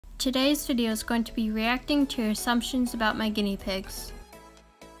Today's video is going to be reacting to your assumptions about my guinea pigs.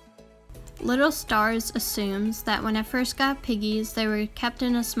 Little Stars assumes that when I first got piggies, they were kept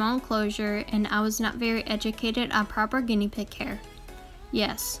in a small enclosure and I was not very educated on proper guinea pig care.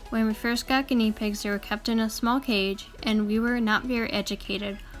 Yes, when we first got guinea pigs, they were kept in a small cage and we were not very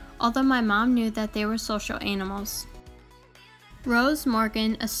educated, although my mom knew that they were social animals. Rose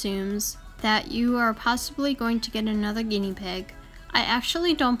Morgan assumes that you are possibly going to get another guinea pig. I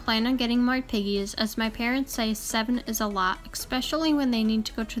actually don't plan on getting more piggies, as my parents say 7 is a lot, especially when they need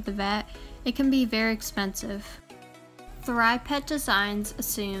to go to the vet. It can be very expensive. Thrive Pet Designs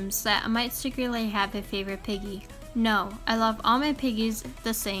assumes that I might secretly have a favorite piggy. No, I love all my piggies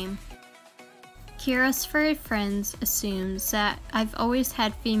the same. Kira's Furry Friends assumes that I've always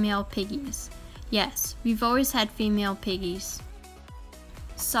had female piggies. Yes, we've always had female piggies.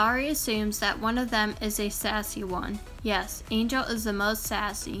 Sorry assumes that one of them is a sassy one. Yes, Angel is the most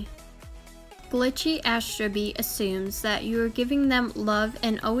sassy. Glitchy Astroby assumes that you are giving them love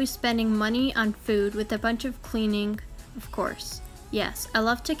and always spending money on food with a bunch of cleaning, of course. Yes, I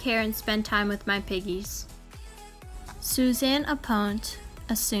love to care and spend time with my piggies. Suzanne Aponte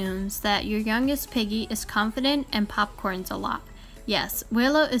assumes that your youngest piggy is confident and popcorns a lot. Yes,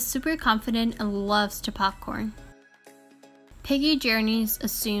 Willow is super confident and loves to popcorn. Piggy Journeys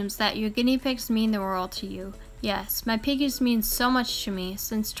assumes that your guinea pigs mean the world to you. Yes, my piggies mean so much to me.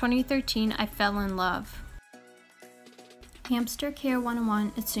 Since 2013, I fell in love. Hamster Care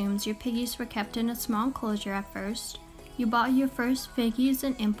 101 assumes your piggies were kept in a small enclosure at first. You bought your first piggies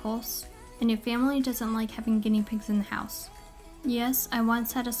in impulse, and your family doesn't like having guinea pigs in the house. Yes, I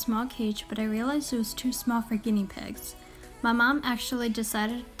once had a small cage, but I realized it was too small for guinea pigs. My mom actually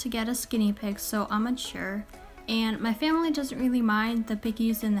decided to get us guinea pigs, so I'm unsure. And my family doesn't really mind the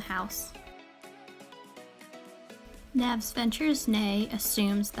piggies in the house. Nav's Ventures Nay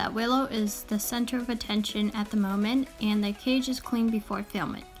assumes that Willow is the center of attention at the moment and the cage is clean before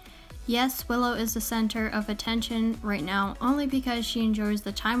filming. Yes, Willow is the center of attention right now only because she enjoys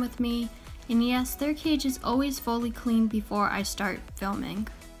the time with me, and yes, their cage is always fully clean before I start filming.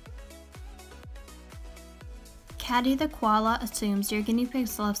 Caddy the Koala assumes your guinea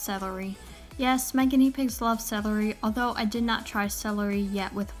pigs love celery. Yes, my guinea pigs love celery, although I did not try celery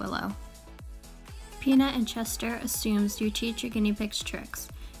yet with Willow. Peanut and Chester assumes you teach your guinea pigs tricks.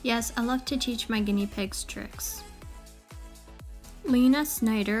 Yes, I love to teach my guinea pigs tricks. Lena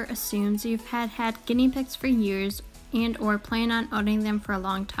Snyder assumes you've had guinea pigs for years and or plan on owning them for a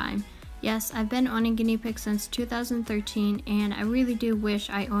long time. Yes, I've been owning guinea pigs since 2013 and I really do wish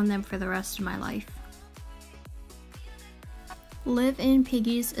I owned them for the rest of my life. Live in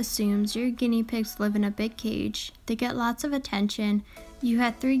Piggies assumes your guinea pigs live in a big cage. They get lots of attention. You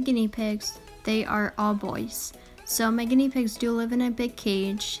had 3 guinea pigs. They are all boys. So my guinea pigs do live in a big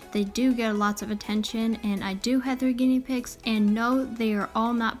cage. They do get lots of attention, and I do have 3 guinea pigs, and no, they are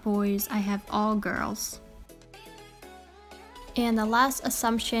all not boys. I have all girls. And the last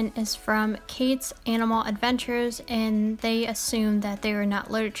assumption is from Kate's Animal Adventures, and they assume that they are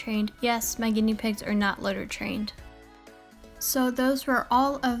not litter trained. Yes, my guinea pigs are not litter trained. So those were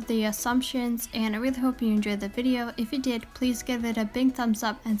all of the assumptions, and I really hope you enjoyed the video. If you did, please give it a big thumbs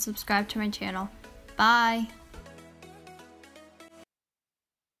up and subscribe to my channel. Bye!